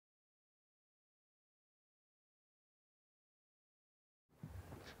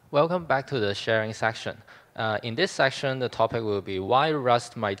Welcome back to the sharing section. In this section, the topic will be why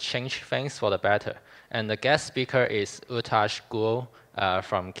Rust might change things for the better. And the guest speaker is Utkarsh Goel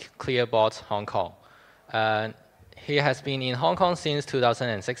from Clearbot, Hong Kong. Uh, he has been in Hong Kong since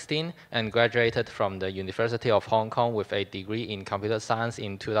 2016 and graduated from the University of Hong Kong with a degree in computer science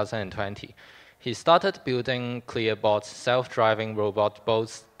in 2020. He started building Clearbot's self-driving robot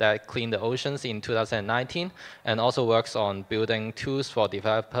boats that clean the oceans in 2019, and also works on building tools for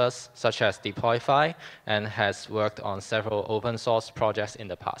developers such as Deploifai, and has worked on several open source projects in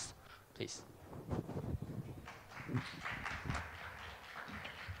the past. Please.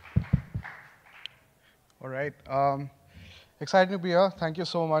 All right. Excited to be here. Thank you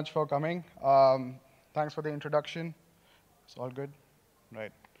so much for coming. Thanks for the introduction. It's all good?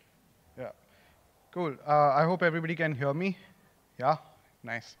 Right. Yeah. Cool. I hope everybody can hear me. Yeah?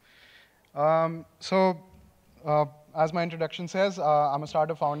 Nice. As my introduction says, I'm a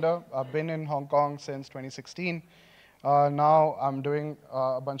startup founder. I've been in Hong Kong since 2016. Now I'm doing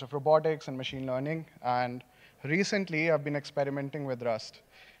a bunch of robotics and machine learning. And recently, I've been experimenting with Rust.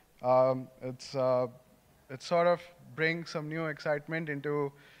 It sort of brings some new excitement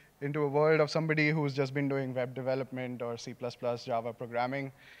into a world of somebody who's just been doing web development or C++, Java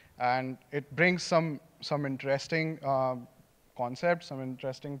programming. And it brings some interesting concepts, some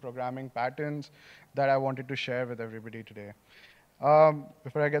interesting programming patterns that I wanted to share with everybody today.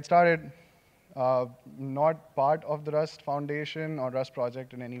 Before I get started, not part of the Rust Foundation or Rust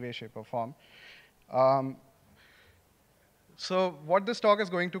project in any way, shape, or form. So what this talk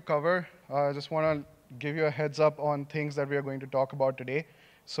is going to cover, I just want to give you a heads up on things that we are going to talk about today.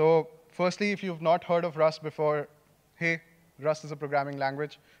 So firstly, if you've not heard of Rust before, hey, Rust is a programming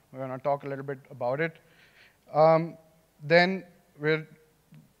language. We're going to talk a little bit about it. Then we're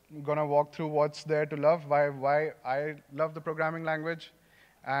going to walk through what's there to love, why I love the programming language,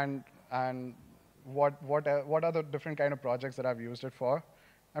 and what are the different kind of projects that I've used it for.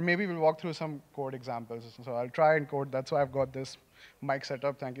 And maybe we'll walk through some code examples. So I'll try and code. That's why I've got this mic set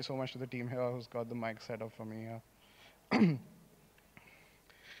up. Thank you so much to the team here who's got the mic set up for me here.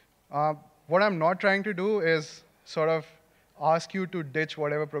 What I'm not trying to do is sort of ask you to ditch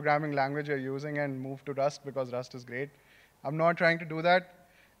whatever programming language you're using and move to Rust because Rust is great. I'm not trying to do that.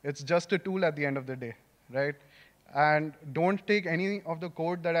 It's just a tool at the end of the day, right? And don't take any of the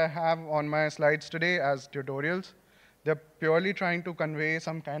code that I have on my slides today as tutorials. They're purely trying to convey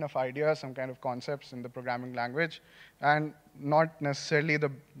some kind of idea, some kind of concepts in the programming language, and not necessarily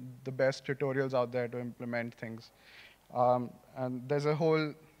the best tutorials out there to implement things. And there's a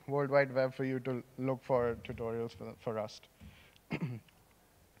whole World Wide Web for you to look for tutorials for Rust.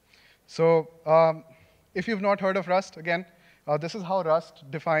 So if you've not heard of Rust, again, this is how Rust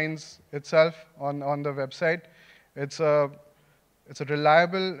defines itself on the website. It's a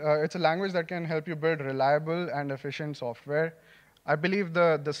reliable, it's a language that can help you build reliable and efficient software. I believe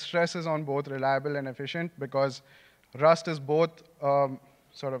the stress is on both reliable and efficient because Rust is both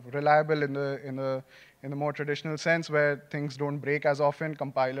sort of reliable in the more traditional sense where things don't break as often.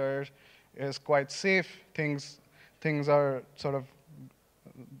 Compiler is quite safe. Things are sort of,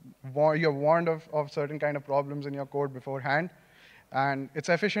 you're warned of certain kind of problems in your code beforehand. And it's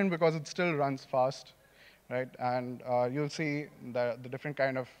efficient because it still runs fast. Right, and you'll see the different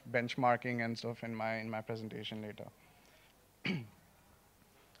kind of benchmarking and stuff in my presentation later.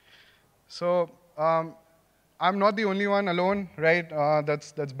 So I'm not the only one alone, right?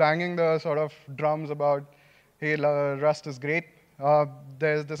 That's banging the sort of drums about, hey, Rust is great.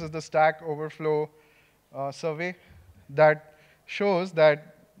 This is the Stack Overflow survey that shows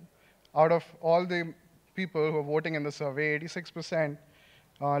that out of all the people who are voting in the survey, 86%.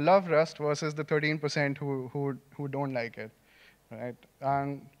 Love Rust versus the 13% who don't like it, right?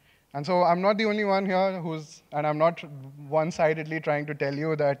 And so I'm not the only one here and I'm not one-sidedly trying to tell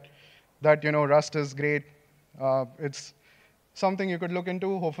you that Rust is great. It's something you could look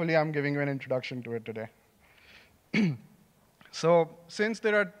into. Hopefully, I'm giving you an introduction to it today. So since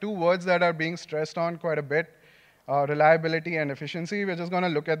there are two words that are being stressed on quite a bit, reliability and efficiency, we're just going to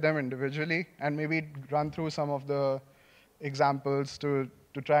look at them individually and maybe run through some of the examples to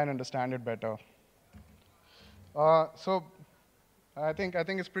try and understand it better. So I think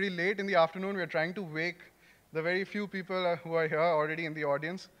it's pretty late in the afternoon. We're trying to wake the very few people who are here already in the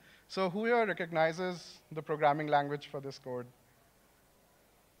audience. So who here recognizes the programming language for this code?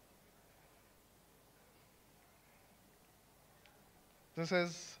 This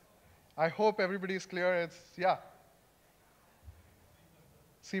is, I hope everybody is clear. It's, yeah.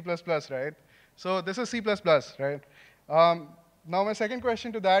 C++, right? So this is C++, right? Now, my second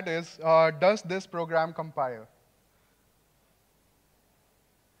question to that is, does this program compile?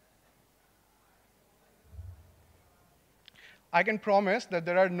 I can promise that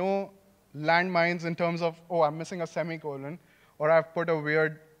there are no landmines in terms of, oh, I'm missing a semicolon, or I've put a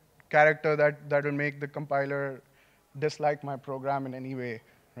weird character that will make the compiler dislike my program in any way,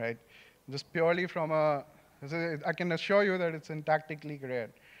 right? Just purely from I can assure you that it's syntactically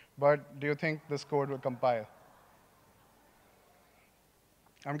correct, but do you think this code will compile?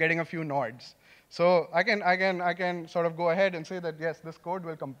 I'm getting a few nods. So I can sort of go ahead and say that, yes, this code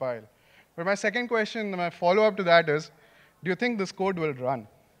will compile. But my second question, my follow-up to that is, do you think this code will run?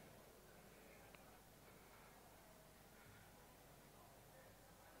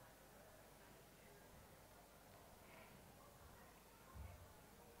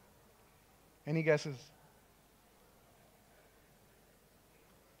 Any guesses?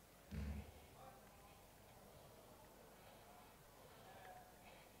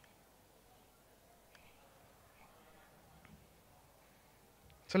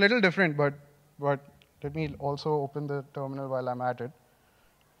 It's a little different, but let me also open the terminal while I'm at it.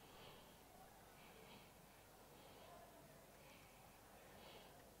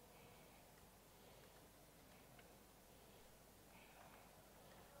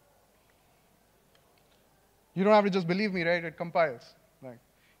 You don't have to just believe me, right? It compiles. Like,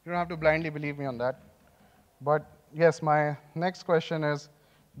 you don't have to blindly believe me on that. But yes, my next question is,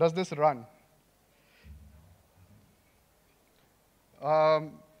 does this run?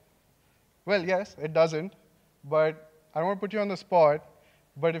 Well, yes, it doesn't. But I don't want to put you on the spot.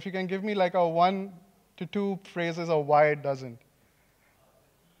 But if you can give me like a 1 to 2 phrases of why it doesn't.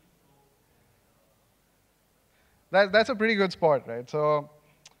 That's a pretty good spot, right? So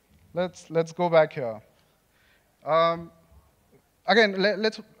let's go back here. Again,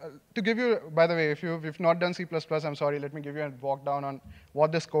 to give you, by the way, if you've not done C++, I'm sorry, let me give you a walk down on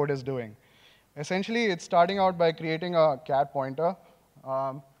what this code is doing. Essentially, it's starting out by creating a cat pointer.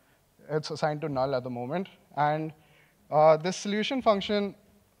 It's assigned to null at the moment. And this solution function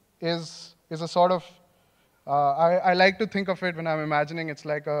is a sort of, I like to think of it when I'm imagining it's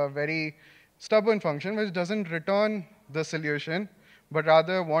like a very stubborn function which doesn't return the solution, but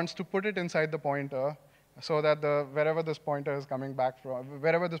rather wants to put it inside the pointer so that wherever this pointer is coming back from,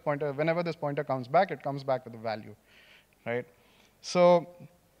 whenever this pointer comes back, it comes back with a value, right? So,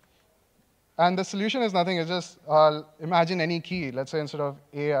 and the solution is nothing, it's just imagine any key. Let's say instead of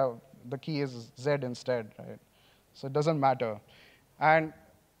A, the key is Z instead, right? So it doesn't matter. And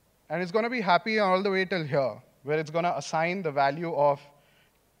it's going to be happy all the way till here, where it's going to assign the value of,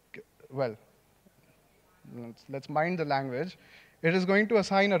 well, let's mind the language. It is going to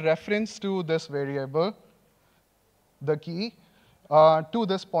assign a reference to this variable, the key, to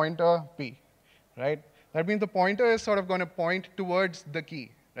this pointer P, right? That means the pointer is sort of going to point towards the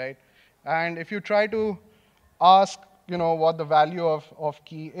key, right? And if you try to ask, what the value of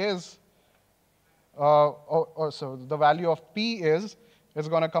key is, so the value of P is, it's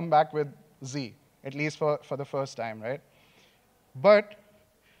going to come back with Z, at least for the first time, right? But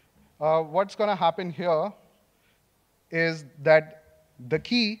what's going to happen here is that the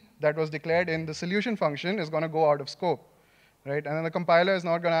key that was declared in the solution function is going to go out of scope, right? And then the compiler is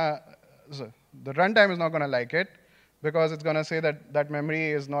not going to, the runtime is not going to like it, because it's going to say that that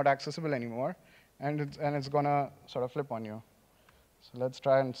memory is not accessible anymore, and it's going to sort of flip on you. So let's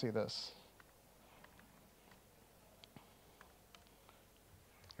try and see this.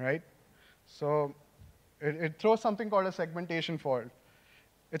 Right? So it throws something called a segmentation fault.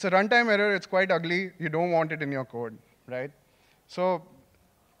 It's a runtime error. It's quite ugly. You don't want it in your code, right? So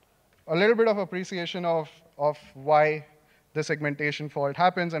a little bit of appreciation of why the segmentation fault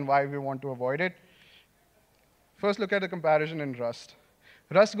happens and why we want to avoid it. First, look at the comparison in Rust.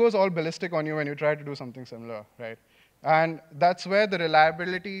 Rust goes all ballistic on you when you try to do something similar, right? And that's where the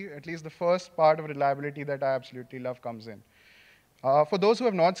reliability, at least the first part of reliability that I absolutely love, comes in. For those who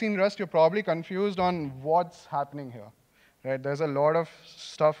have not seen Rust, you're probably confused on what's happening here, right? There's a lot of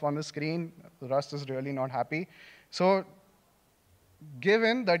stuff on the screen. Rust is really not happy. So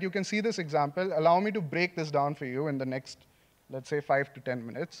given that you can see this example, allow me to break this down for you in the next, let's say, 5 to 10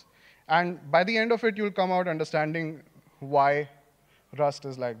 minutes. And by the end of it, you'll come out understanding why Rust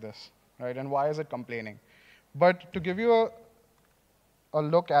is like this, right? And why is it complaining. But to give you a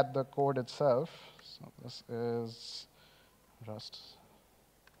look at the code itself, so this is Rust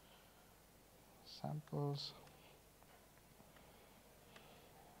samples.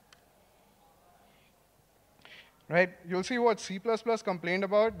 Right? You'll see what C++ complained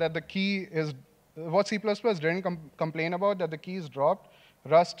about, that the key is, what C++ didn't complain about, that the key is dropped.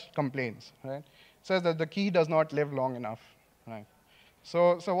 Rust complains, right? It says that the key does not live long enough, right?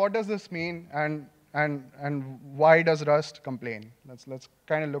 So what does this mean, and why does Rust complain? Let's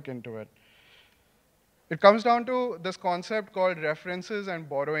kind of look into it. it comes down to this concept called references and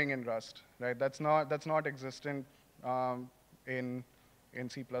borrowing in Rust, right? That's not existent in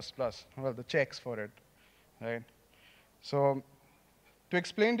C++. Well, the checks for it, right? So to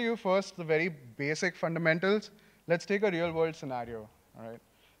explain to you first the very basic fundamentals, let's take a real-world scenario, all right?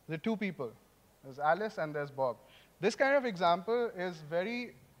 There are two people. There's Alice and there's Bob. This kind of example is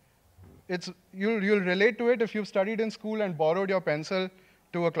you'll relate to it if you've studied in school and borrowed your pencil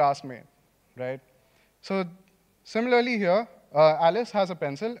to a classmate, right? So similarly here, Alice has a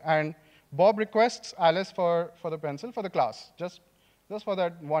pencil, and Bob requests Alice for the pencil for the class, just for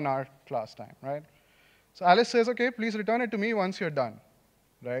that 1 hour class time, right? So Alice says, OK, please return it to me once you're done,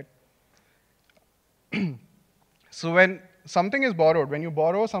 right? So when something is borrowed, when you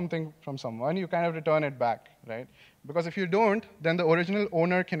borrow something from someone, you kind of return it back, right? Because if you don't, then the original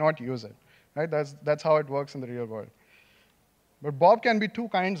owner cannot use it, right? That's how it works in the real world. But Bob can be two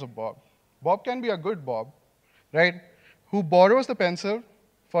kinds of Bob. Bob can be a good Bob, right, who borrows the pencil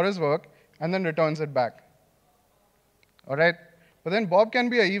for his work and then returns it back, all right? But then Bob can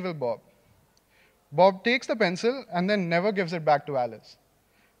be an evil Bob. Bob takes the pencil and then never gives it back to Alice,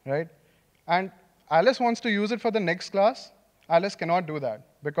 right? And Alice wants to use it for the next class. Alice cannot do that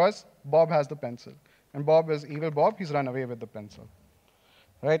because Bob has the pencil. And Bob is evil Bob. He's run away with the pencil,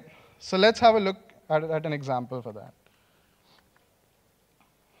 right? So let's have a look at an example for that.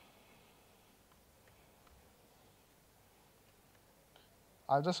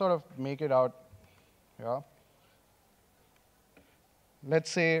 I'll just sort of make it out here. Let's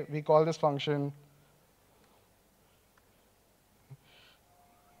say we call this function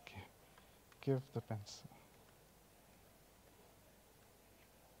give the pencil.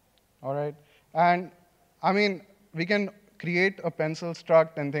 All right. And I mean, we can create a pencil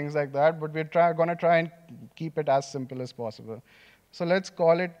struct and things like that, but we're going to try and keep it as simple as possible. So let's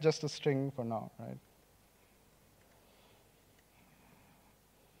call it just a string for now, right?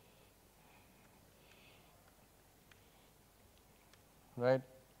 Right?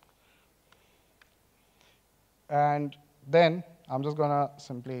 And then I'm just going to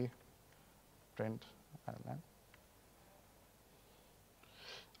simply print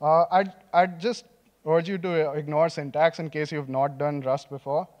I'd just urge you to ignore syntax in case you've not done Rust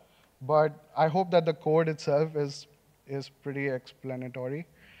before, but I hope that the code itself is pretty explanatory,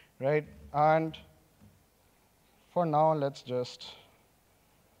 right? And for now, let's just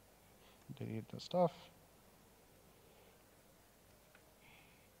delete the stuff,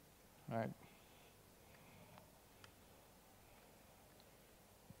 right?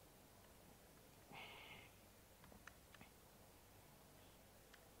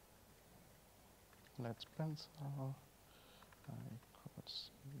 Let's pencil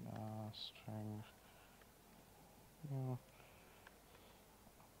equals string,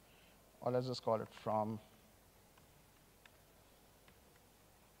 or let's just call it from.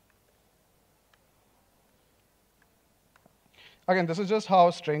 Again, this is just how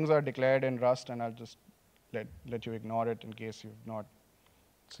strings are declared in Rust, and I'll just let you ignore it in case you've not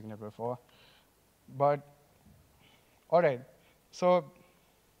seen it before. But all right, so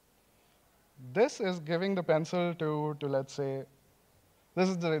this is giving the pencil to let's say, this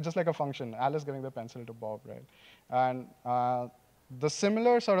is just like a function, Alice giving the pencil to Bob, right? And the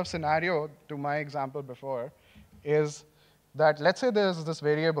similar sort of scenario to my example before is that let's say there's this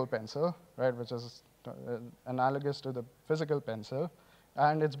variable pencil, right, which is analogous to the physical pencil,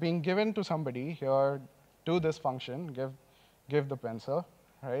 and it's being given to somebody here to this function, give the pencil,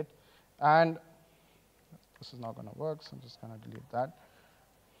 right? And this is not going to work, so I'm just going to delete that.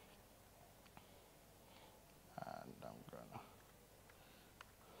 And I'm going to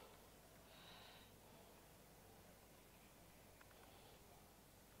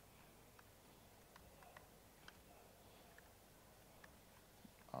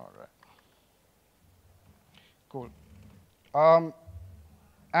all right. Cool.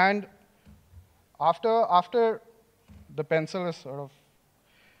 And after the pencil is sort of,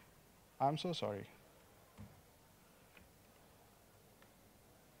 I'm so sorry.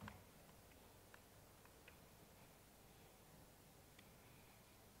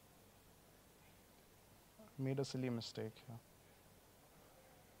 Made a silly mistake here.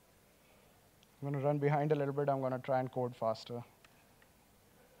 I'm going to run behind a little bit. I'm going to try and code faster.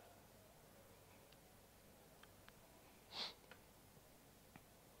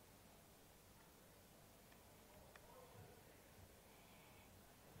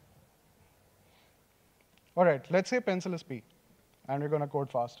 All right, let's say pencil is P, and we're going to code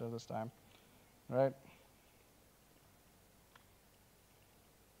faster this time, right?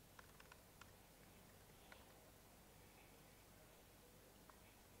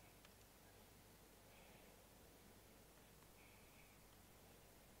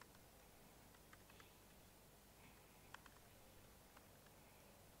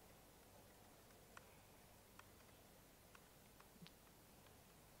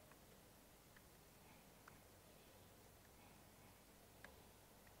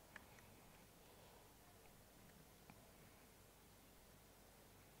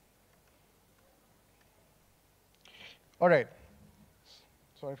 All right.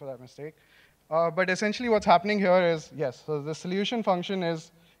 Sorry for that mistake. But essentially what's happening here is, yes, so the solution function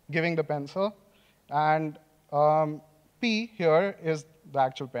is giving the pencil, and P here is the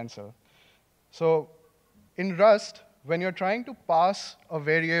actual pencil. So in Rust, when you're trying to pass a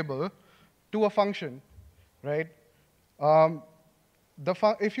variable to a function, right,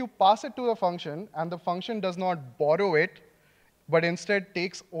 if you pass it to the function and the function does not borrow it, but instead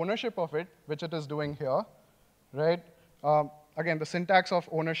takes ownership of it, which it is doing here, right? Again, the syntax of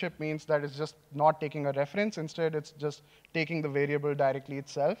ownership means that it's just not taking a reference. Instead, it's just taking the variable directly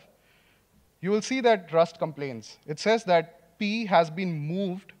itself. You will see that Rust complains. It says that P has been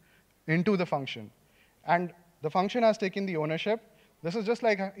moved into the function. And the function has taken the ownership. This is just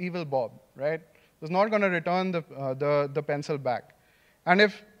like evil Bob, right? It's not going to return the pencil back. And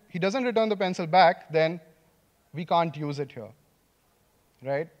if he doesn't return the pencil back, then we can't use it here,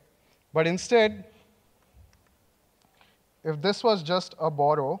 right? But instead, if this was just a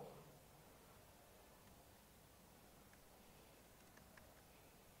borrow,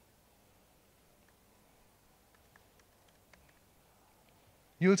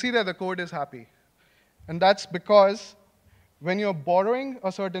 you'll see that the code is happy. And that's because when you're borrowing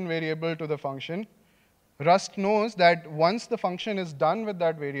a certain variable to the function, Rust knows that once the function is done with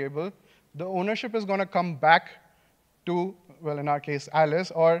that variable, the ownership is going to come back to, well, in our case,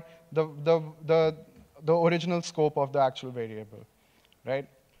 Alice, or the original scope of the actual variable, right?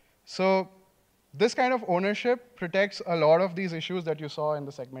 So this kind of ownership protects a lot of these issues that you saw in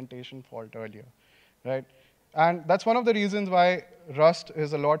the segmentation fault earlier, right? And that's one of the reasons why Rust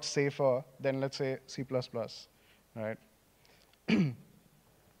is a lot safer than, let's say, C++, right?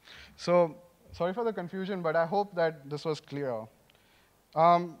 So sorry for the confusion, but I hope that this was clear.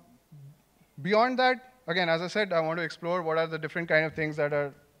 Beyond that, again, as I said, I want to explore what are the different kind of things that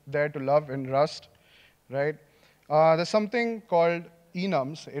are there to love in Rust, right? There's something called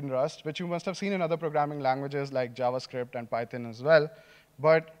enums in Rust, which you must have seen in other programming languages like JavaScript and Python as well.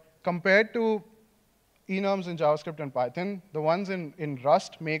 But compared to enums in JavaScript and Python, the ones in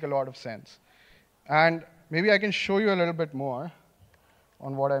Rust make a lot of sense. And maybe I can show you a little bit more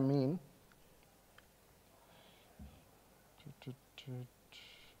on what I mean.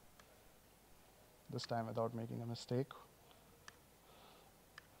 This time without making a mistake.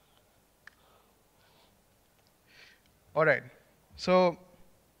 All right. So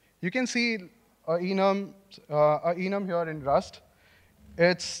you can see a enum here in Rust.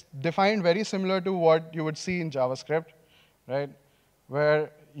 It's defined very similar to what you would see in JavaScript, right?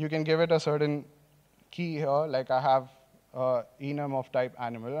 Where you can give it a certain key here, like I have enum of type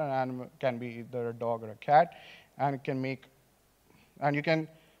animal, and animal can be either a dog or a cat, and it can make, and you can,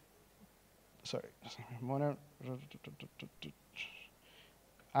 sorry,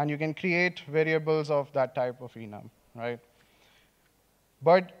 and you can create variables of that type of enum, right?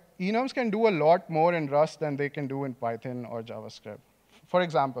 But enums can do a lot more in Rust than they can do in Python or JavaScript. For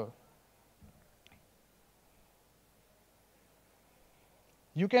example,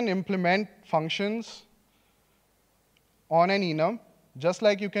 you can implement functions on an enum, just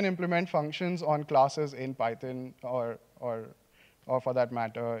like you can implement functions on classes in Python or for that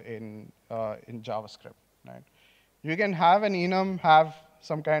matter in JavaScript, right? You can have an enum have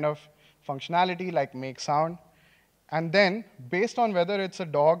some kind of functionality like make sound, and then based on whether it's a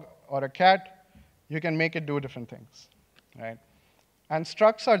dog or a cat, you can make it do different things, right? And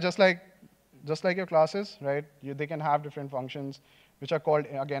structs are just like your classes, right? They can have different functions, which are called,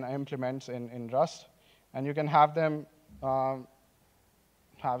 again, implements in Rust. And you can have them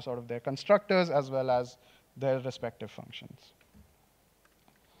have sort of their constructors as well as their respective functions,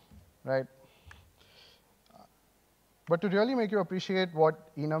 right? But to really make you appreciate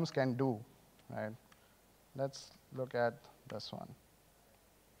what enums can do, right? Let's look at this one.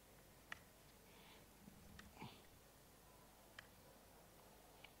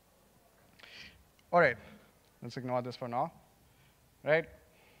 All right, let's ignore this for now, right?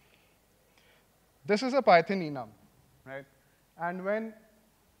 This is a Python enum, right? And when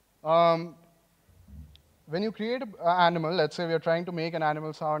you create an animal, let's say we are trying to make an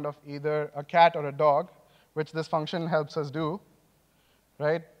animal sound of either a cat or a dog, which this function helps us do,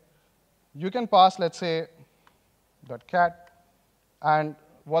 right? You can pass, let's say, .cat, and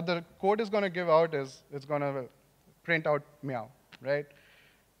what the code is going to give out is it's going to print out meow, right?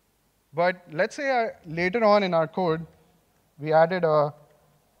 But let's say later on in our code, we added a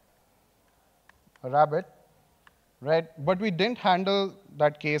rabbit, right? But we didn't handle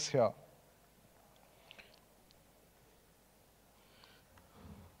that case here.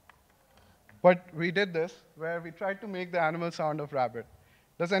 But we did this, where we tried to make the animal sound of rabbit.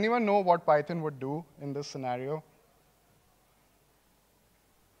 Does anyone know what Python would do in this scenario?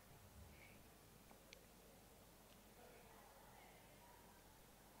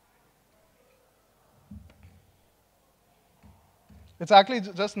 it's actually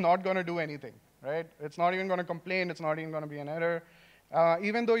just not going to do anything, right? It's not even going to complain. It's not even going to be an error.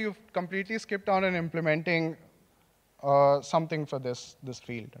 Even though you've completely skipped on and implementing something for this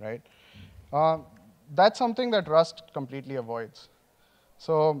field, right? That's something that Rust completely avoids.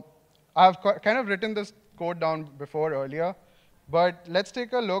 So I've kind of written this code down before earlier, but let's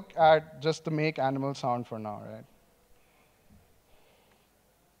take a look at just the make animal sound for now, right?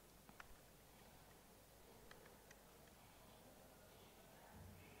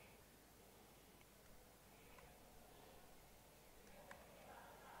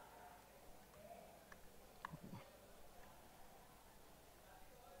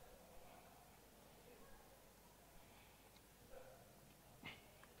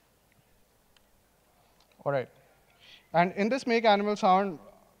 All right. And in this make animal sound,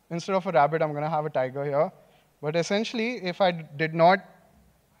 instead of a rabbit, I'm going to have a tiger here. But essentially, if I did not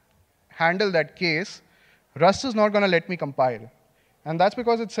handle that case, Rust is not going to let me compile. And that's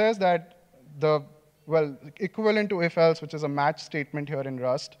because it says that the, well, equivalent to if-else, which is a match statement here in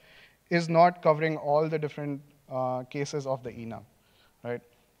Rust, is not covering all the different cases of the enum, right?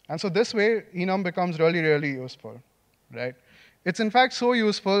 And so this way, enum becomes really, really useful, right? It's in fact so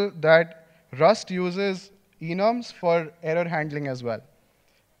useful that Rust uses enums for error handling as well.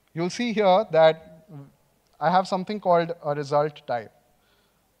 You'll see here that I have something called a result type,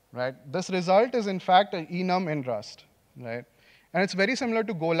 right? This result is in fact an enum in Rust, right? And it's very similar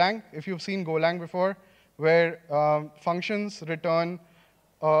to Golang, if you've seen Golang before, where functions return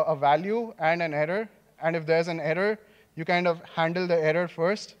a value and an error. And if there's an error, you kind of handle the error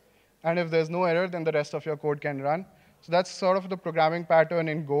first. And if there's no error, then the rest of your code can run. So that's sort of the programming pattern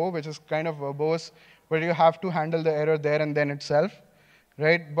in Go, which is kind of verbose, where you have to handle the error there and then itself,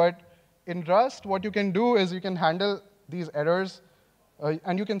 right? But in Rust, what you can do is you can handle these errors,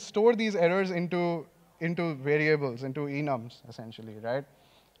 and you can store these errors into variables, into enums, essentially, right?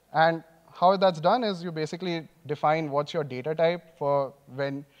 And how that's done is you basically define what's your data type for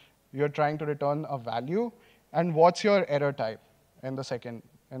when you're trying to return a value, and what's your error type in the second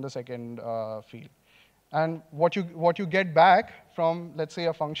field. And what you get back from, let's say,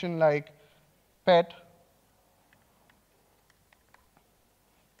 a function like pet.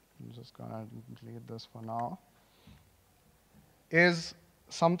 I'm just gonna delete this for now. Is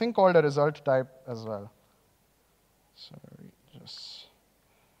something called a result type as well. Sorry, just.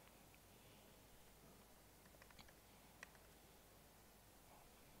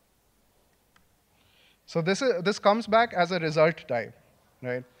 So this comes back as a result type,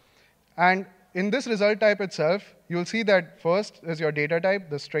 right? And in this result type itself, you'll see that first is your data type,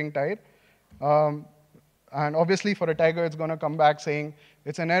 the string type. And obviously, for a tiger, it's going to come back saying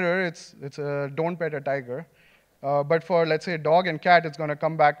it's an error. It's a don't pet a tiger. But for, let's say, dog and cat, it's going to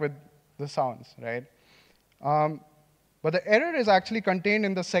come back with the sounds, right? But the error is actually contained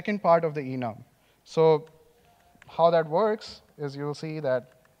in the second part of the enum. So how that works is you'll see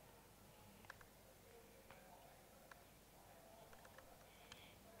that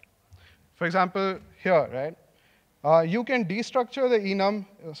for example, here, right? You can destructure the enum,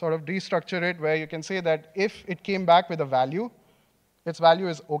 sort of destructure it, where you can say that if it came back with a value, its value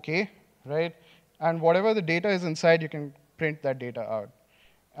is OK, right? And whatever the data is inside, you can print that data out.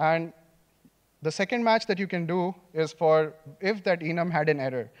 And the second match that you can do is for if that enum had an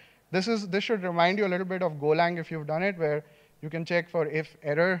error. This should remind you a little bit of Golang if you've done it, where you can check for if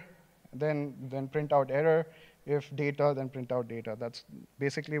error, then print out error. If data, then print out data. That's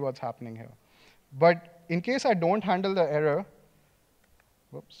basically what's happening here. But in case I don't handle the error,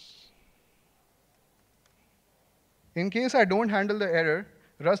 whoops. In case I don't handle the error,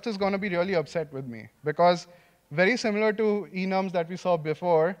 Rust is going to be really upset with me. Because very similar to enums that we saw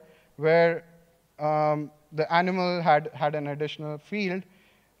before, where the animal had an additional field,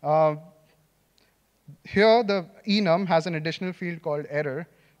 here the enum has an additional field called error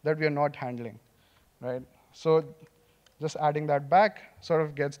that we are not handling, right? So just adding that back sort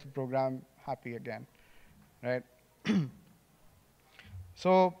of gets the program happy again, right?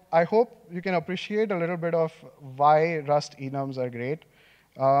 So I hope you can appreciate a little bit of why Rust enums are great.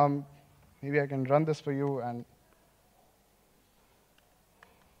 Maybe I can run this for you and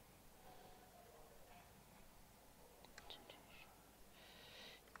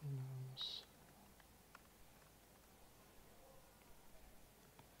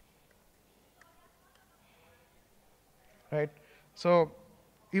right? So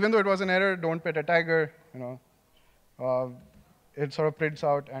even though it was an error, don't pet a tiger, it sort of prints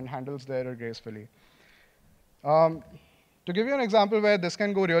out and handles the error gracefully. To give you an example where this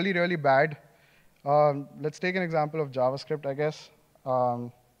can go really, really bad, let's take an example of JavaScript, I guess.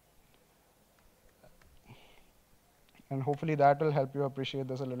 and hopefully that will help you appreciate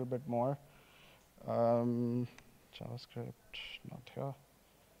this a little bit more. JavaScript, not here.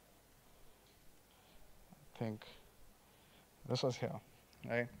 I think this was here,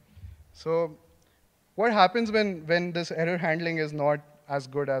 right? So what happens when this error handling is not as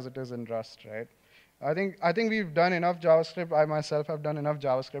good as it is in Rust, right? I think we've done enough JavaScript. I myself have done enough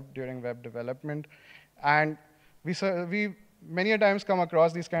JavaScript during web development, and we many a times come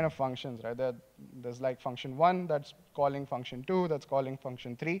across these kind of functions, right? There's like function 1 that's calling function 2, that's calling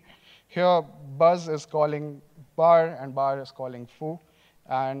function 3. Here, buzz is calling bar, and bar is calling foo,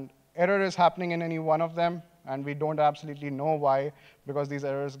 and error is happening in any one of them, and we don't absolutely know why, because these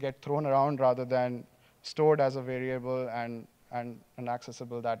errors get thrown around rather than stored as a variable and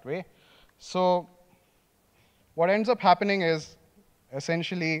accessible that way. So what ends up happening is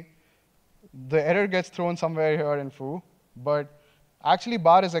essentially the error gets thrown somewhere here in foo, but actually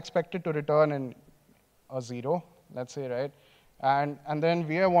bar is expected to return in a 0, let's say, right? And then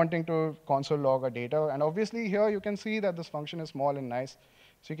we are wanting to console log our data. And obviously here you can see that this function is small and nice.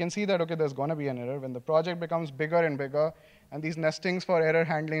 So you can see that, OK, there's going to be an error. When the project becomes bigger and bigger, and these nestings for error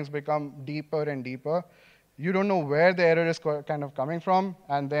handlings become deeper and deeper, you don't know where the error is kind of coming from,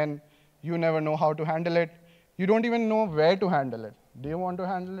 and then you never know how to handle it. You don't even know where to handle it. Do you want to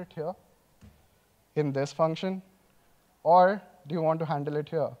handle it here in this function? Or do you want to handle it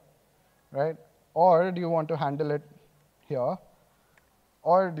here, right? Or do you want to handle it here?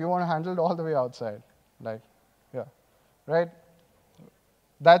 Or do you want to handle it all the way outside, like here, right?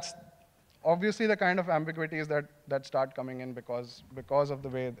 That's obviously the kind of ambiguities that start coming in because of the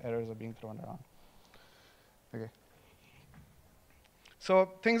way errors are being thrown around. Okay.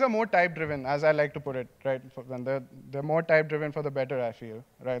 So things are more type-driven, as I like to put it, right? When they're more type-driven for the better, I feel,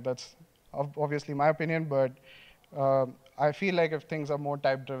 right? That's obviously my opinion, but I feel like if things are more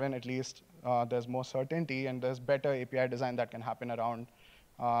type-driven, at least there's more certainty and there's better API design that can happen around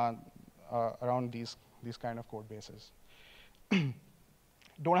these kind of code bases.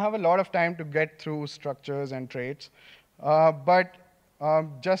 Don't have a lot of time to get through structures and traits, but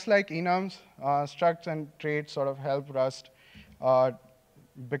just like enums, structs and traits sort of help Rust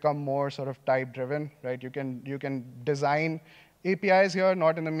become more sort of type-driven, right? You can design APIs here,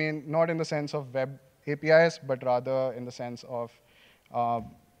 not in the sense of web APIs, but rather in the sense of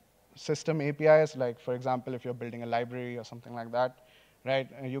system APIs. Like, for example, if you're building a library or something like that, right?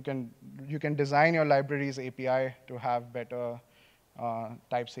 You can design your library's API to have better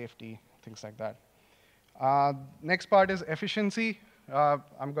type safety, things like that. Next part is efficiency.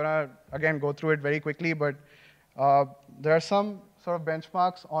 I'm gonna again go through it very quickly, but there are some sort of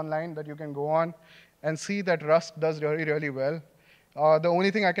benchmarks online that you can go on and see that Rust does really, really well. The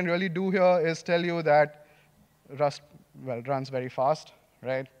only thing I can really do here is tell you that Rust, well, runs very fast,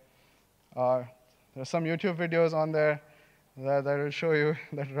 right? There's some YouTube videos on there that will show you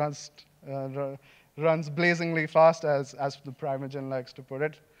that Rust runs blazingly fast, as the Primogen likes to put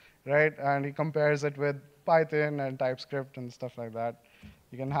it, right? And he compares it with Python and TypeScript and stuff like that.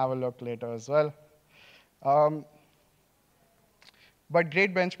 You can have a look later as well. But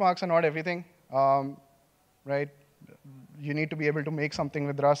great benchmarks are not everything, right? You need to be able to make something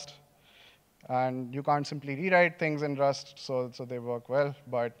with Rust. And you can't simply rewrite things in Rust so they work well.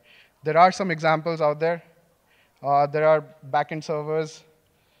 But there are some examples out there. There are backend servers,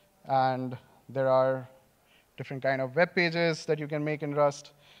 and there are different kind of web pages that you can make in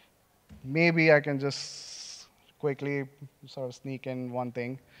Rust. Maybe I can just quickly sort of sneak in one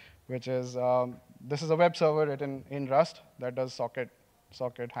thing, which is this is a web server written in Rust that does socket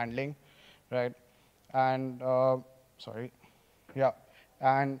handling, right? And sorry, yeah.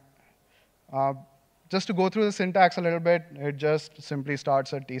 And just to go through the syntax a little bit, it just simply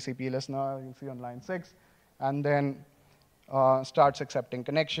starts at TCP listener, you see on line 6, and then starts accepting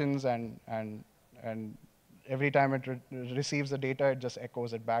connections, and every time it receives the data, it just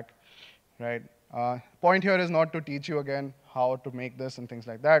echoes it back, right? Point here is not to teach you again how to make this and things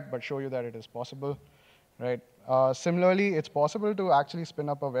like that, but show you that it is possible, right? Similarly, it's possible to actually spin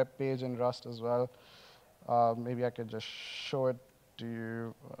up a web page in Rust as well. Maybe I could just show it to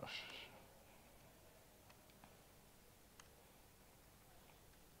you.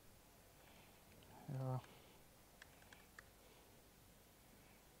 Yeah.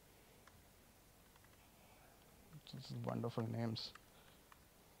 This is wonderful names.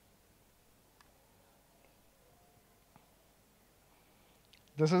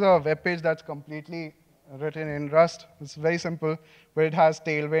 This is a web page that's completely written in Rust. It's very simple, but it has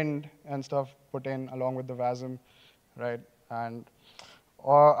Tailwind and stuff put in along with the WASM, right? And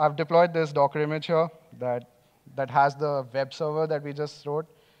I've deployed this Docker image here that has the web server that we just wrote,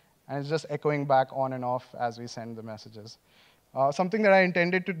 and it's just echoing back on and off as we send the messages. Something that I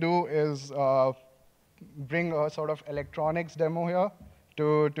intended to do is bring a sort of electronics demo here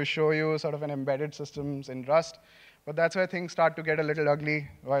to show you sort of an embedded systems in Rust. But that's where things start to get a little ugly,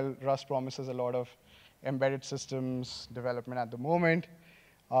 while Rust promises a lot of embedded systems development at the moment.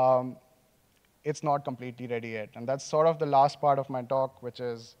 It's not completely ready yet. And that's sort of the last part of my talk, which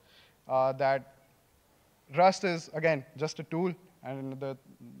is that Rust is, again, just a tool. And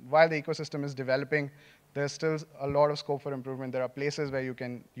while the ecosystem is developing, there's still a lot of scope for improvement. There are places where you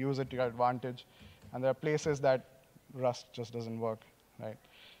can use it to your advantage. And there are places that Rust just doesn't work, right?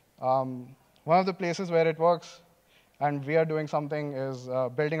 One of the places where it works, and we are doing something, is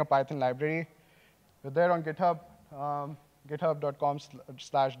building a Python library. We're there on GitHub,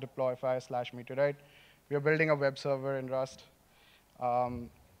 github.com/deploifai/meteorite. We are building a web server in Rust. You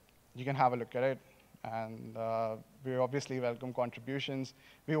can have a look at it. And we obviously welcome contributions.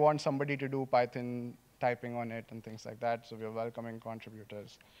 We want somebody to do Python typing on it and things like that, so we're welcoming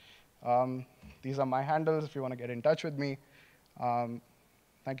contributors. These are my handles if you want to get in touch with me.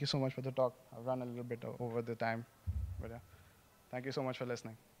 Thank you so much for the talk. I've run a little bit over the time, but yeah. Thank you so much for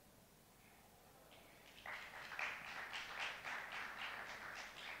listening.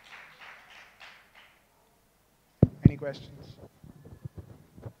 Any questions?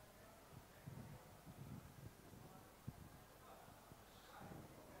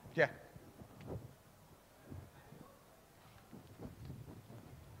 Yeah.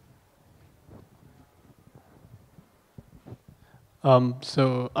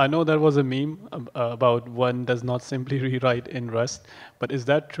 So I know there was a meme about one does not simply rewrite in Rust, but is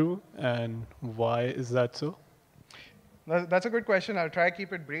that true, and why is that so? That's a good question. I'll try to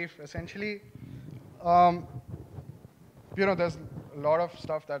keep it brief. Essentially, there's a lot of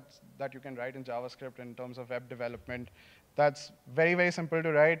stuff that you can write in JavaScript in terms of web development. That's very, very simple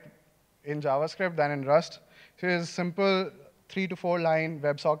to write in JavaScript than in Rust. So it's a simple 3 to 4 line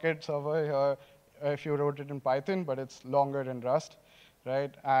WebSocket server here if you wrote it in Python, but it's longer in Rust,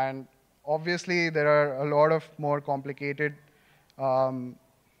 right? And obviously, there are a lot of more complicated, let's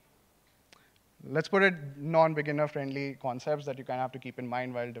put it non-beginner friendly concepts that you kind of have to keep in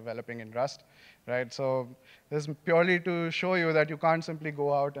mind while developing in Rust, right? So this is purely to show you that you can't simply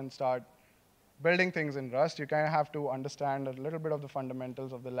go out and start building things in Rust. You kind of have to understand a little bit of the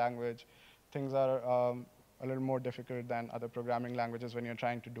fundamentals of the language. Things are a little more difficult than other programming languages when you're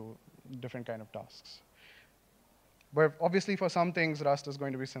trying to do different kind of tasks. But obviously, for some things, Rust is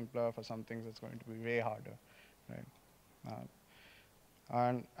going to be simpler. For some things, it's going to be way harder, right?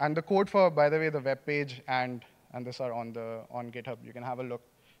 And the code for, by the way, the web page and this are on GitHub. You can have a look.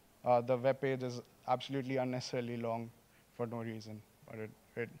 The web page is absolutely unnecessarily long for no reason, but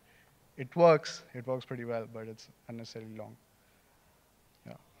it works. It works pretty well, but it's unnecessarily long.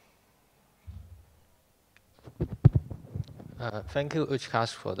 Yeah. Thank you,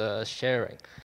 Utkarsh, for the sharing.